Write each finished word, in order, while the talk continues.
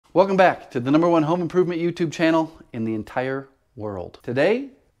Welcome back to the #1 home improvement YouTube channel in the entire world.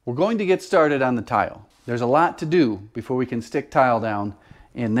 Today, we're going to get started on the tile. There's a lot to do before we can stick tile down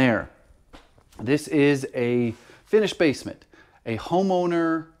in there. This is a finished basement, a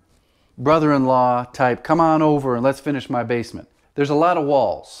homeowner, brother-in-law type, come on over and let's finish my basement. There's a lot of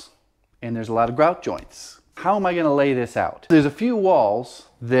walls and there's a lot of grout joints. How am I going to lay this out? There's a few walls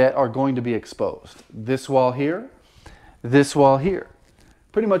that are going to be exposed. This wall here, this wall here.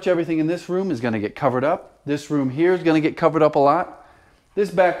 Pretty much everything in this room is going to get covered up. This room here is going to get covered up a lot. This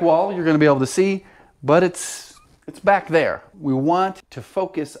back wall you're going to be able to see, but it's back there. We want to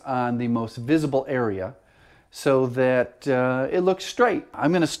focus on the most visible area so that it looks straight.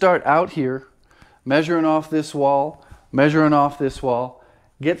 I'm going to start out here, measuring off this wall,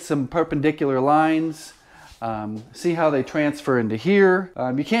 get some perpendicular lines, see how they transfer into here.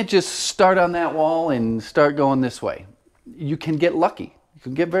 You can't just start on that wall and start going this way. You can get lucky. You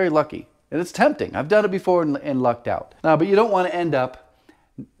can get very lucky. And it's tempting. I've done it before and lucked out. Now, but you don't want to end up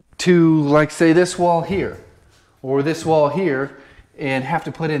to, like, say, this wall here or this wall here and have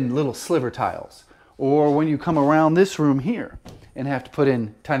to put in little sliver tiles. Or when you come around this room here and have to put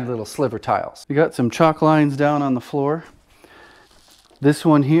in tiny little sliver tiles. You got some chalk lines down on the floor. This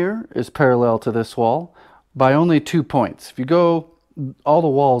one here is parallel to this wall by only 2 points. If you go, all the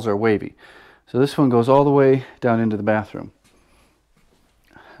walls are wavy. So this one goes all the way down into the bathroom.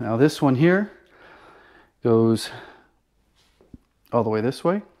 Now this one here goes all the way this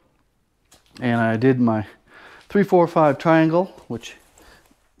way. And I did my 3, 4, 5 triangle, which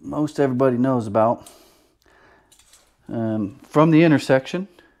most everybody knows about. From the intersection,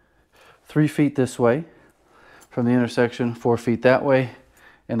 3 feet this way. From the intersection, 4 feet that way.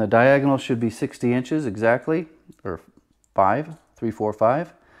 And the diagonal should be 60 inches exactly, or 5, 3, 4,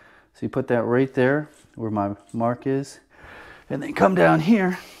 5. So you put that right there where my mark is. And then come down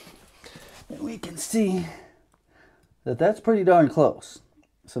here, and we can see that that's pretty darn close.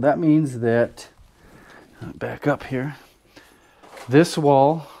 So that means that, back up here, this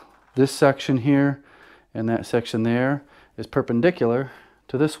wall, this section here, and that section there is perpendicular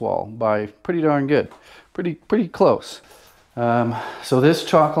to this wall by pretty darn good, pretty close. So this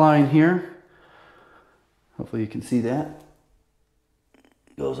chalk line here, hopefully you can see that,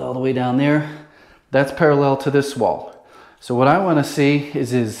 goes all the way down there. That's parallel to this wall. So what I want to see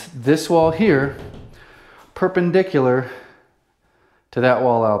is this wall here perpendicular to that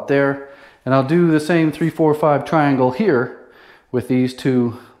wall out there. And I'll do the same 3, 4, 5 triangle here with these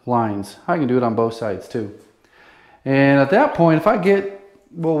 2 lines. I can do it on both sides too. And at that point, if I get,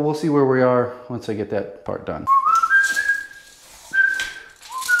 well, we'll see where we are once I get that part done.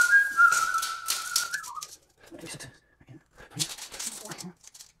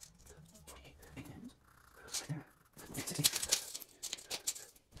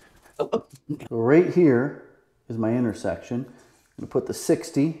 So right here is my intersection. I'm going to put the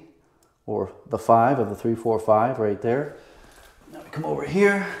 60 or the 5 of the 3, 4, 5 right there. Now we come over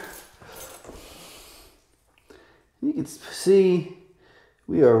here. You can see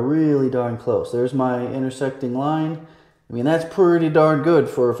we are really darn close. There's my intersecting line. I mean, that's pretty darn good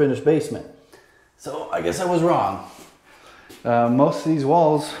for a finished basement. So I guess I was wrong. Most of these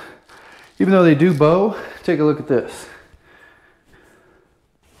walls, even though they do bow, take a look at this.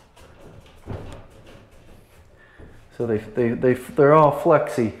 So they're all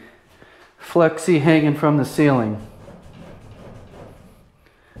flexy hanging from the ceiling.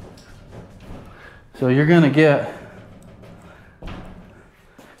 So you're going to get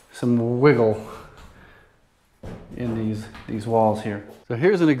some wiggle in these walls here. So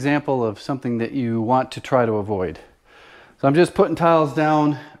here's an example of something that you want to try to avoid. So I'm just putting tiles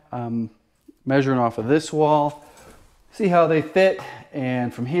down, measuring off of this wall, see how they fit,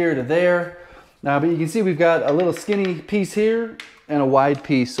 and from here to there. Now, but you can see we've got a little skinny piece here and a wide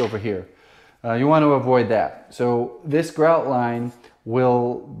piece over here. You want to avoid that. So this grout line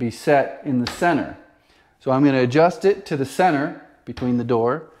will be set in the center. So I'm going to adjust it to the center between the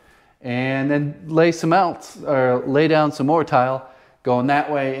door and then lay down some more tile going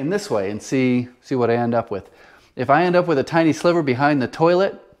that way and this way and see what I end up with. If I end up with a tiny sliver behind the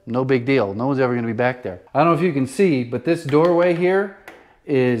toilet, no big deal. No one's ever going to be back there. I don't know if you can see, but this doorway here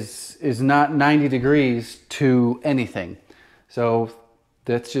is not 90 degrees to anything. So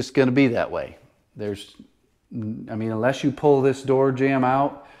that's just going to be that way. I mean, unless you pull this door jamb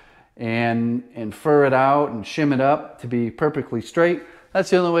out and fur it out and shim it up to be perfectly straight,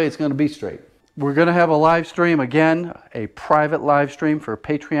 that's the only way it's going to be straight. We're going to have a live stream again, a private live stream for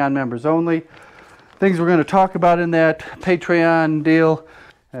Patreon members only. Things we're going to talk about in that Patreon deal.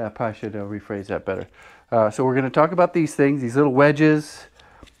 I probably should rephrase that better. So we're going to talk about these things, these little wedges,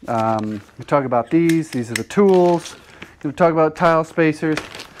 We talk about these are the tools. We're going to talk about tile spacers.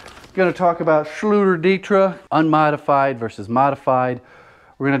 We're going to talk about Schluter-Dietrich, unmodified versus modified.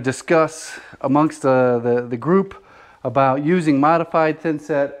 We're going to discuss amongst the group about using modified thin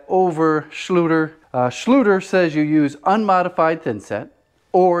set over Schluter. Schluter says you use unmodified thin set,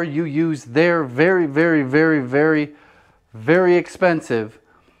 or you use their very, very, very, very, very expensive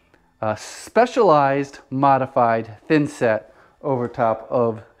specialized modified thin set over top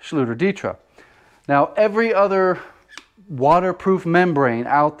of Schluter-Dietrich. Now, every other waterproof membrane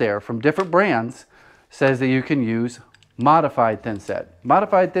out there from different brands says that you can use modified thin set.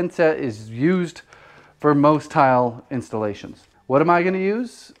 Modified thin set is used for most tile installations. What am I going to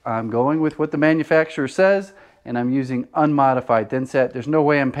use? I'm going with what the manufacturer says, and I'm using unmodified thin set. There's no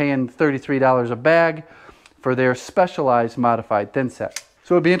way I'm paying $33 a bag for their specialized modified thin set.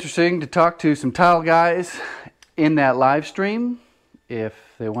 So it'd be interesting to talk to some tile guys in that live stream if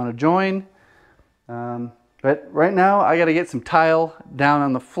they want to join. But right now I got to get some tile down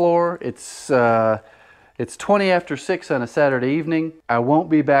on the floor. It's 20 after 6 on a Saturday evening. I won't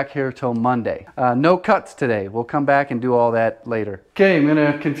be back here till Monday. No cuts today. We'll come back and do all that later. Okay, I'm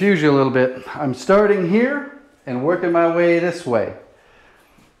going to confuse you a little bit. I'm starting here and working my way this way.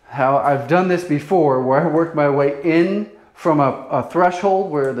 How I've done this before, where I work my way in from a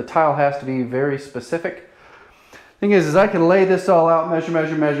threshold where the tile has to be very specific. Thing is I can lay this all out, measure,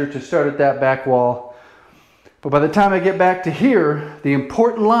 measure, measure to start at that back wall. But by the time I get back to here, the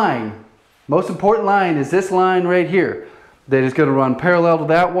important line, most important line is this line right here that is going to run parallel to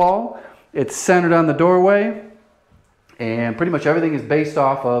that wall. It's centered on the doorway, and pretty much everything is based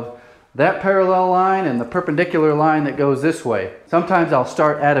off of that parallel line and the perpendicular line that goes this way. Sometimes I'll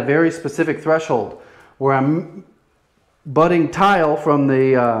start at a very specific threshold where I'm butting tile from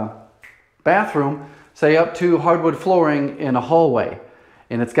the bathroom, say up to hardwood flooring in a hallway,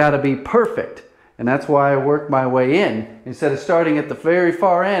 and it's got to be perfect. And that's why I work my way in instead of starting at the very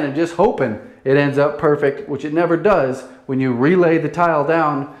far end and just hoping it ends up perfect, which it never does when you relay the tile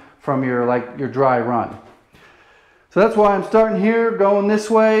down from your dry run. So that's why I'm starting here, going this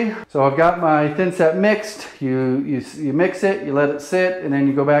way. So I've got my thin set mixed. You mix it, you let it sit, and then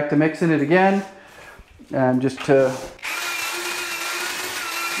you go back to mixing it again. And just to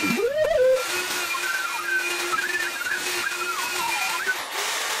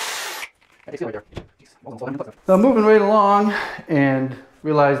so I'm moving right along and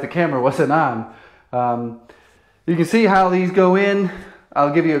realized the camera wasn't on. You can see how these go in.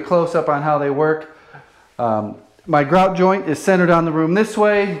 I'll give you a close-up on how they work. My grout joint is centered on the room this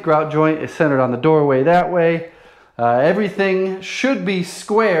way. Grout joint is centered on the doorway that way. Everything should be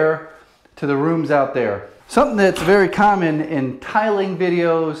square to the rooms out there. Something that's very common in tiling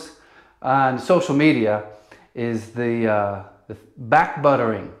videos on social media is the back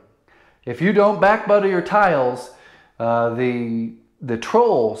buttering. If you don't back butter your tiles, the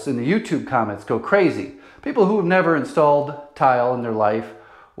trolls in the YouTube comments go crazy. People who have never installed tile in their life,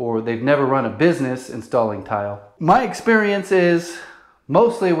 or they've never run a business installing tile. My experience is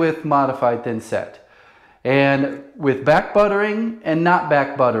mostly with modified thin set. And with back buttering and not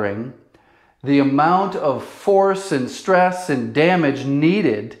back buttering, the amount of force and stress and damage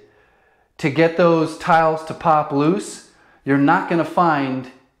needed to get those tiles to pop loose, you're not going to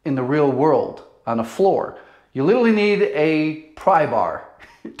find in the real world on a floor. You literally need a pry bar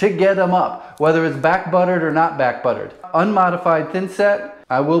to get them up, whether it's back buttered or not back buttered. Unmodified thin set,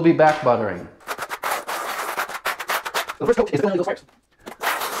 I will be back buttering. The first coat is filling those squares.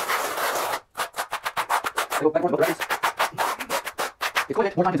 I go back and forth both directions. It's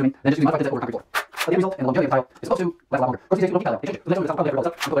quite more time consuming than just using modified thin set over concrete floor. But the end result and the longevity of the tile is supposed to last a lot longer. Of course, these days you don't keep tile. They change it. So the next one is the tile probably rolls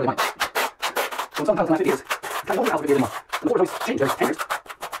up and put it in mine. So some tiles in the last 50 years, kind of older tiles would be anymore. And the floors always change their hangers.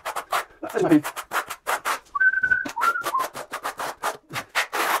 That's my opinion.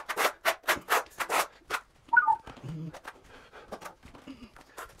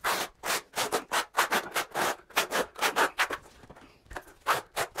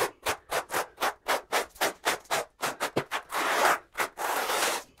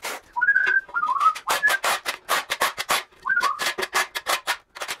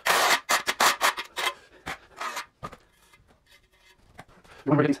 You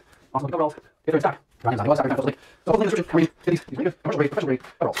want to break these? Also, the rolls. If they're in stock, run inside. You also have to so hopefully, the description. I mean, get these really good commercial grade, professional grade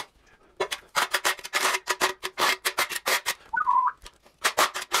rolls.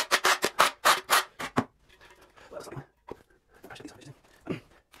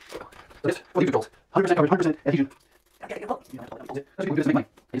 So this, for the YouTube trolls, 100% coverage, 100% adhesion. That's people who do this to make money.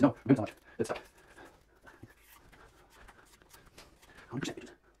 They just know we're doing so much. It's stuff. 100% adhesion.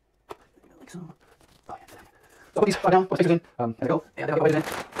 Like so. Oh yeah. So put these down, put the spacers in, as I go, and then I'll get my in.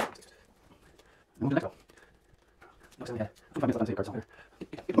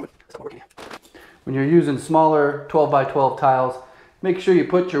 When you're using smaller 12 by 12 tiles, make sure you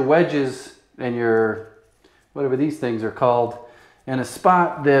put your wedges and your, whatever these things are called, in a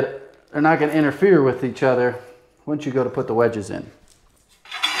spot that are not going to interfere with each other once you go to put the wedges in.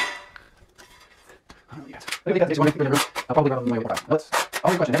 I'll probably grab them more time. Let's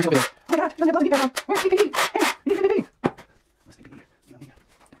always question every single video. Oh my god, it doesn't get back on. Where's PPP? Hey, you need PPP. What's PPP?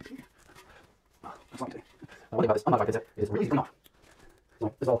 That's long today. One thing about this unmodified pizza is really easy to bring off. So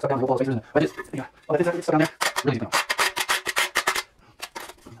this is all stuck down in the wall spacers and wedges. Yeah, all the pizza gets stuck down there. Really easy to bring off.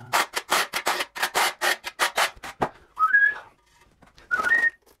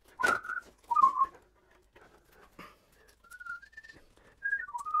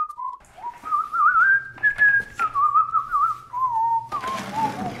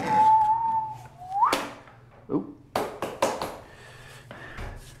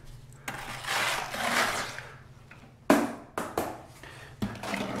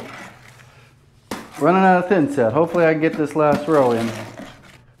 Running out of thin set. Hopefully I can get this last row in.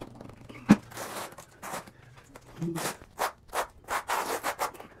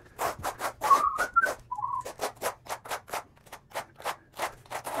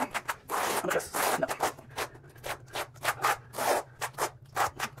 No.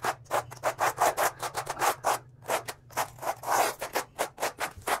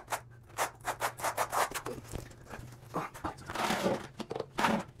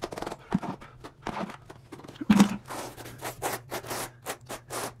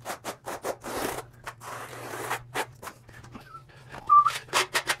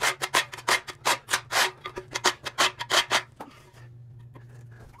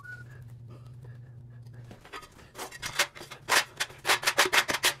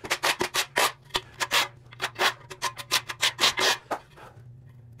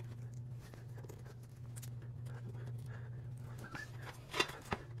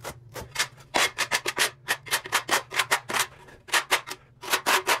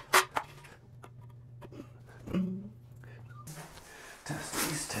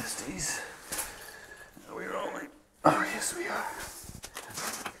 Testes. Are we rolling? Oh, yes, we are.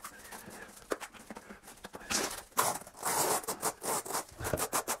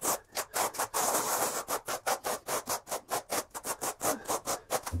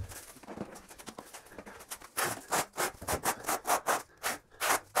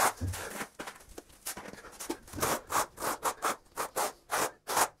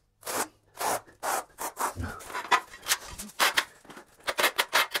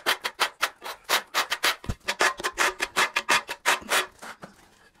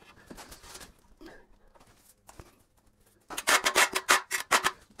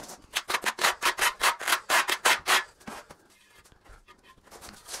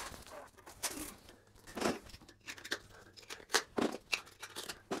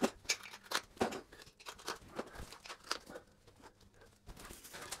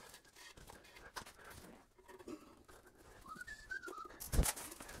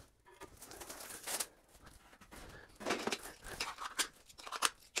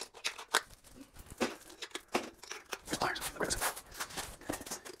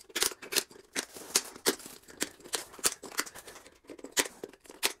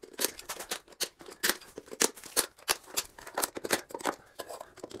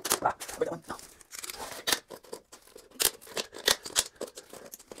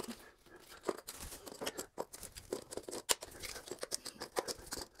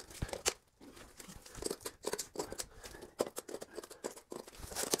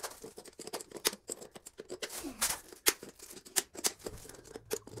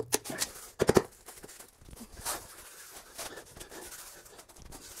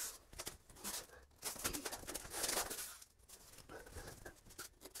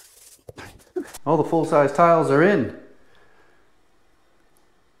 All the full-size tiles are in.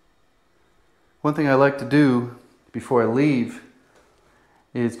 One thing I like to do before I leave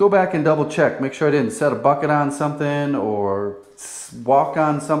is go back and double check. Make sure I didn't set a bucket on something or walk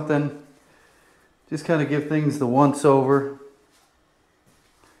on something. Just kind of give things the once over.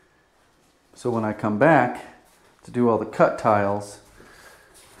 So when I come back to do all the cut tiles,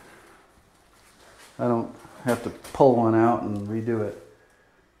 I don't have to pull one out and redo it.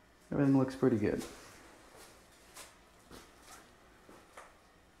 Everything looks pretty good.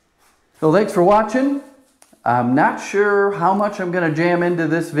 So thanks for watching. I'm not sure how much I'm going to jam into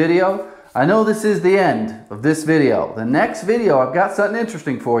this video. I know this is the end of this video. The next video, I've got something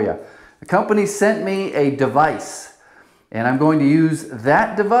interesting for you. The company sent me a device, and I'm going to use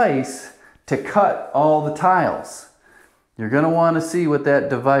that device to cut all the tiles. You're going to want to see what that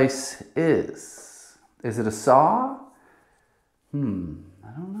device is. Is it a saw? I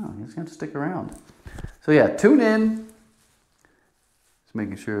don't know. You're just going to stick around. So yeah, tune in. Just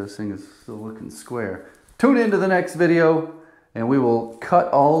making sure this thing is still looking square. Tune into the next video and we will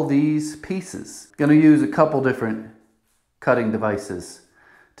cut all these pieces. Going to use a couple different cutting devices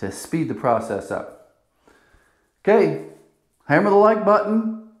to speed the process up. Okay, hammer the like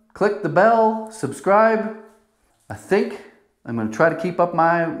button, click the bell, subscribe. I think I'm going to try to keep up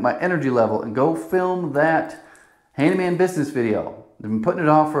my energy level and go film that Handyman business video. I've been putting it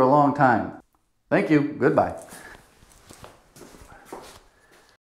off for a long time. Thank you. Goodbye.